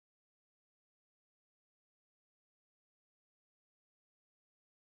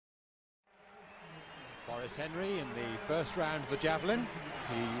Boris Henry in the first round of the javelin.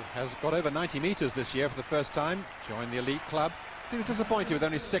 He has got over 90 metres this year for the first time, joined the elite club. He was disappointed with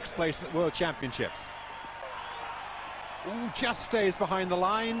only 6th place at the World Championships. Ooh, just stays behind the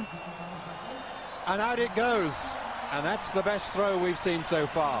line, and out it goes, and that's the best throw we've seen so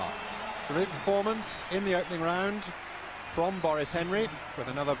far. Great performance in the opening round from Boris Henry, with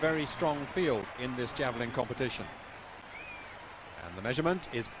another very strong field in this javelin competition. And the measurement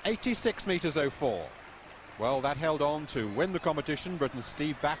is 86 metres 04. Well, that held on to win the competition. Britain's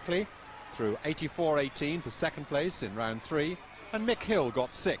Steve Backley through 84.18 for 2nd place in round 3, and Mick Hill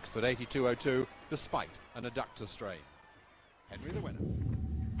got 6th at 82.02 despite an adductor strain. Henry the winner.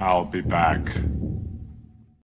 I'll be back.